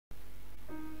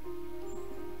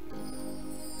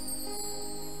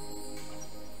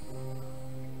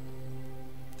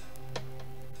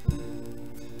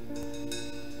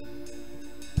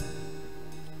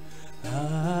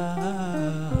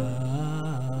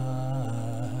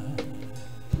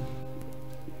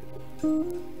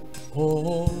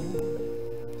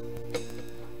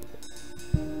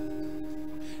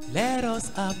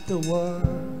love the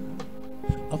world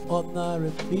of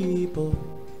ordinary people,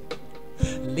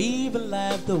 live and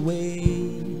life the way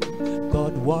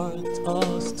God wants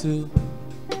us to.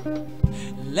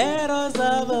 Let us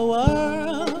have a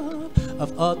world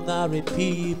of ordinary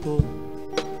people,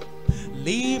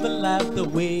 live and life the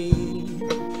way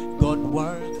God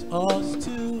wants us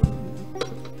to.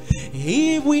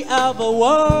 If we have a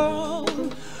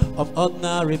world of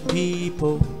ordinary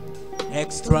people,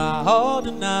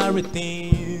 extraordinary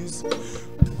things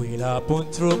will happen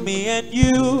through me and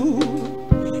you.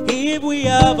 If we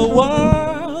have a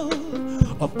world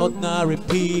of ordinary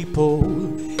people,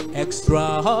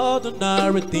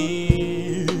 extraordinary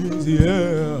things,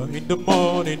 yeah. In the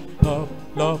morning, love,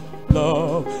 love,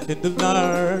 love. In the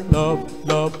night, love,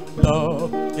 love,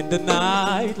 love. In the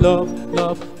night, love,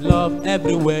 love, love.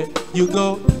 Everywhere you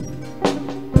go.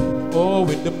 Oh,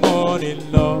 in the morning,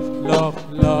 love,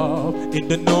 love, love. In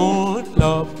the noon,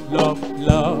 love, love,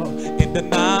 love. In the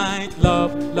night,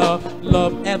 love, love,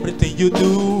 love. Everything you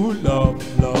do,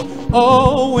 love, love.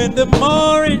 Oh, in the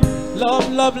morning, love,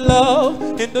 love, love.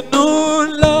 In the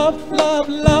noon, love, love,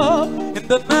 love. In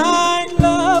the night,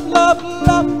 love, love,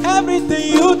 love.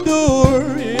 Everything you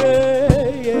do, yeah,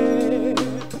 yeah.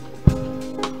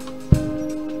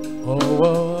 Oh, oh,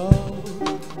 oh.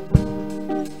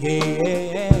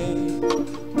 Yeah.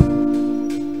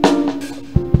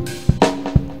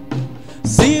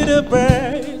 See the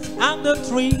birds and the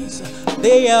trees,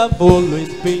 they have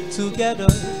always been together.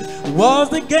 Was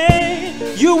the game,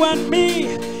 you and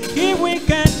me, if we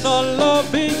cannot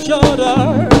love each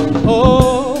other?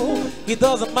 Oh, it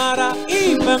doesn't matter,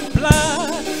 even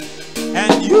blood.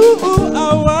 And you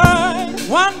are white,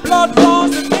 one blood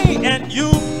runs in me and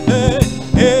you, hey,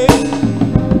 hey.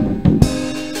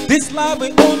 This life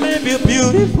will only be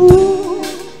beautiful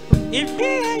if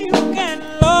me and you can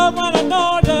love one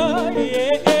another, yeah,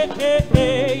 yeah,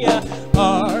 yeah, yeah.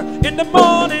 Or in the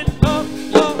morning, love,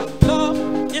 love, love.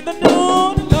 In the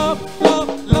noon, love, love,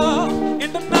 love.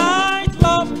 In the night,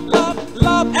 love, love,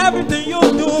 love. Everything you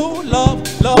do, love,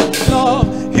 love, love.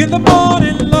 In the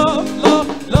morning, love,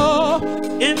 love, love.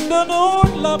 In the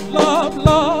noon, love, love,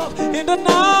 love. In the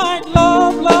night,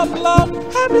 love, love, love.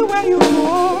 Everywhere you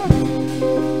go.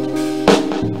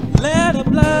 Let the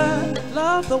blood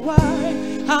love the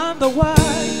white, and the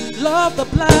white love the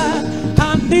black,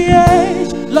 and the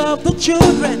age love the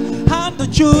children, and the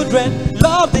children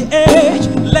love the age.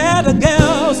 Let the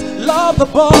girls love the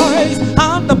boys,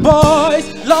 and the boys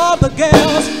love the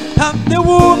girls, and the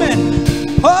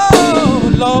women,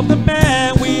 oh, love the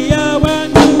men. We are one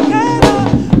together.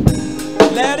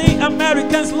 Let the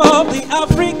Americans love the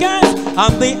Africans,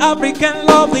 and the Africans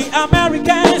love the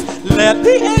Americans. Let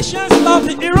the Asians love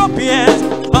the Europeans,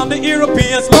 and the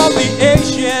Europeans love the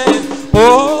Asians.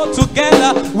 Oh,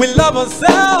 together we love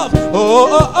ourselves. Oh,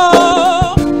 oh,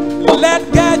 oh. Let's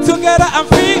get together and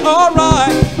feel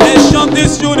alright. Let's show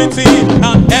this unity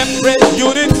and embrace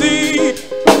unity.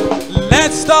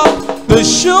 Let's stop the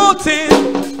shooting.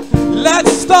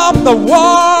 Let's stop the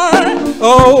war.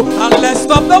 Oh, and let's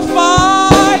stop the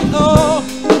fight. Oh,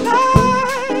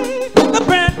 let the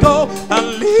band go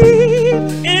and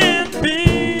live in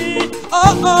peace.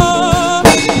 Oh, oh,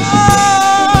 oh.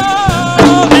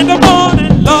 In the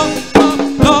morning, love, love,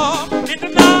 love. In the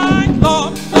night,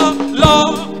 love, love,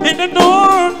 love. In the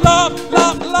noon, love,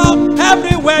 love, love.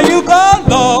 Everywhere you go,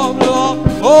 love, love.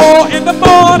 Oh, in the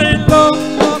morning, love,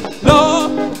 love,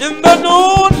 love. In the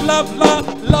noon, love, love,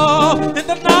 love. In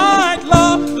the night,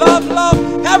 love, love,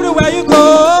 love. Everywhere you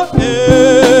go,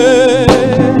 yeah.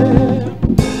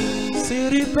 See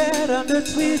the bird and the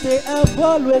trees, they have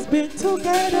always been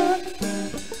together.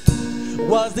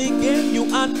 Was the game, you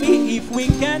and me, if we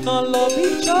cannot love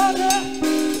each other?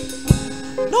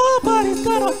 Nobody's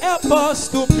gonna help us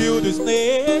to build this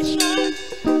nation.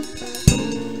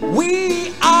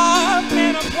 We are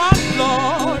men of one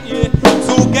Lord, yeah.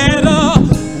 Together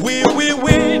we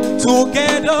win.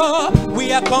 Together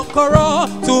we are conqueror.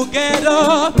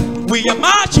 Together we are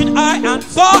marching high and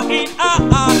soaring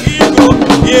our hero.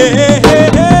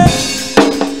 Yeah.